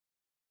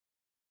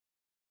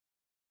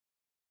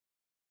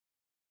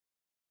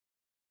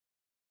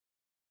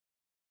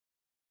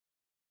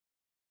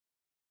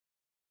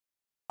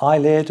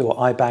Eyelid or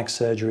eye bag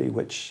surgery,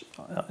 which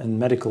in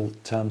medical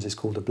terms is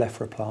called a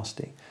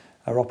blepharoplasty,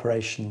 are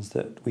operations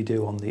that we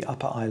do on the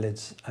upper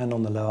eyelids and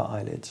on the lower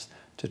eyelids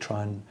to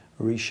try and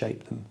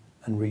reshape them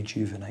and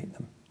rejuvenate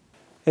them.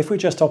 If we're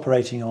just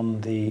operating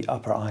on the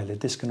upper eyelid,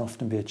 this can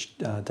often be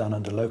done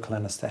under local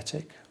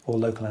anaesthetic or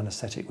local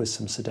anaesthetic with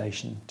some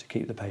sedation to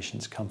keep the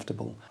patients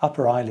comfortable.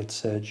 Upper eyelid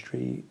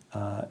surgery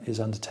is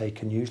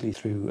undertaken usually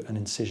through an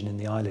incision in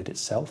the eyelid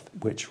itself,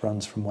 which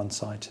runs from one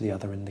side to the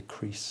other in the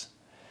crease.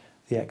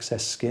 The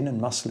excess skin and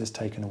muscle is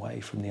taken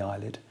away from the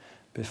eyelid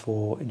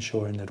before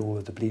ensuring that all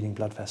of the bleeding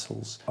blood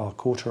vessels are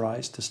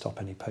cauterized to stop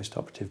any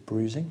post-operative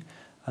bruising,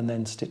 and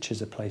then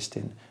stitches are placed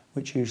in,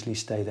 which usually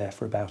stay there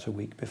for about a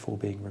week before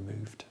being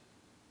removed.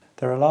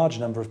 There are a large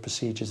number of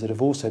procedures that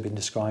have also been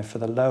described for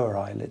the lower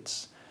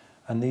eyelids,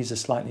 and these are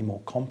slightly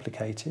more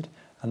complicated,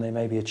 and they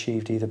may be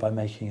achieved either by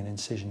making an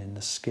incision in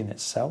the skin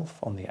itself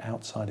on the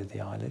outside of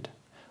the eyelid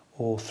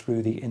or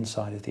through the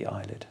inside of the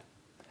eyelid.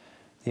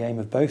 The aim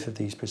of both of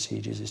these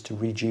procedures is to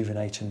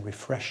rejuvenate and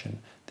refreshen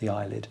the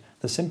eyelid.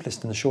 The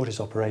simplest and the shortest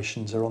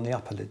operations are on the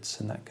upper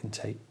lids, and that can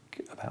take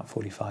about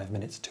 45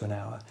 minutes to an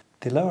hour.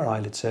 The lower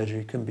eyelid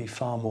surgery can be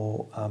far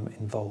more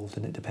involved,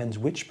 and it depends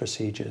which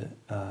procedure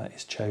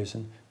is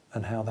chosen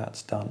and how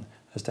that's done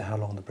as to how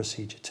long the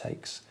procedure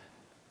takes.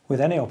 With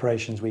any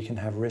operations we can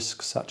have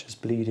risks such as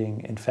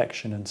bleeding,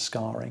 infection and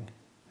scarring,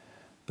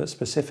 but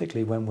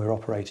specifically when we're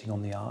operating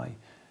on the eye,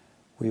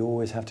 we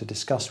always have to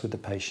discuss with the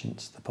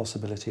patients the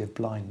possibility of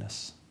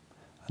blindness.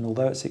 And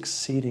although it's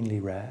exceedingly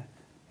rare,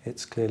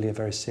 it's clearly a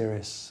very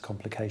serious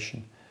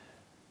complication.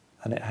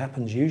 And it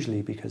happens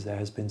usually because there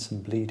has been some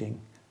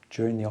bleeding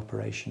during the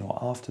operation or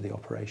after the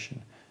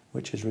operation,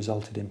 which has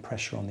resulted in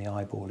pressure on the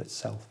eyeball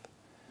itself.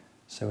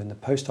 So in the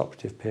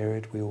post-operative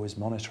period, we always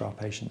monitor our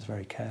patients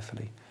very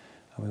carefully,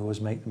 and we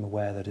always make them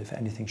aware that if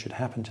anything should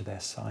happen to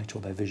their sight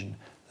or their vision,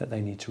 that they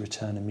need to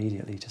return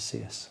immediately to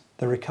see us.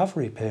 The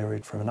recovery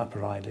period from an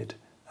upper eyelid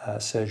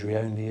surgery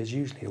only is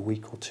usually a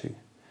week or two.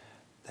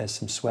 There's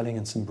some swelling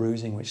and some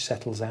bruising which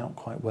settles out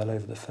quite well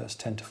over the first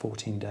 10 to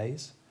 14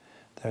 days.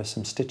 There are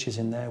some stitches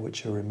in there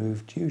which are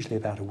removed usually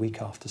about a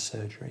week after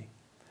surgery.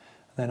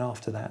 And then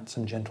after that,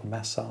 some gentle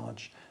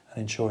massage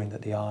and ensuring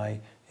that the eye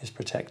is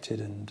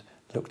protected and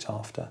looked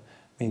after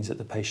means that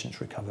the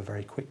patients recover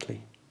very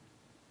quickly.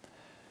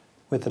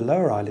 With the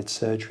lower eyelid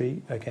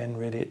surgery, again,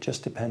 really it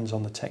just depends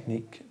on the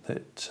technique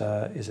that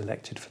is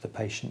elected for the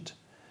patient.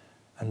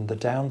 And the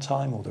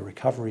downtime or the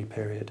recovery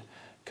period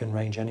can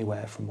range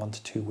anywhere from 1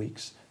 to 2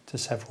 weeks to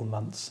several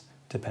months,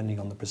 depending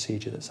on the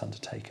procedure that's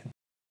undertaken.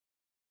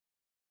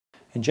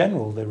 In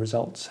general, the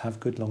results have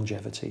good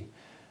longevity,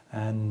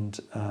 and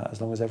as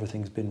long as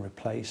everything's been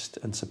replaced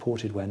and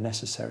supported where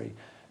necessary,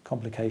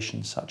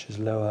 complications such as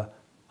lower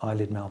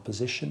eyelid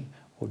malposition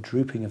or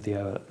drooping of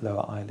the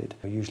lower eyelid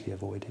are usually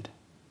avoided.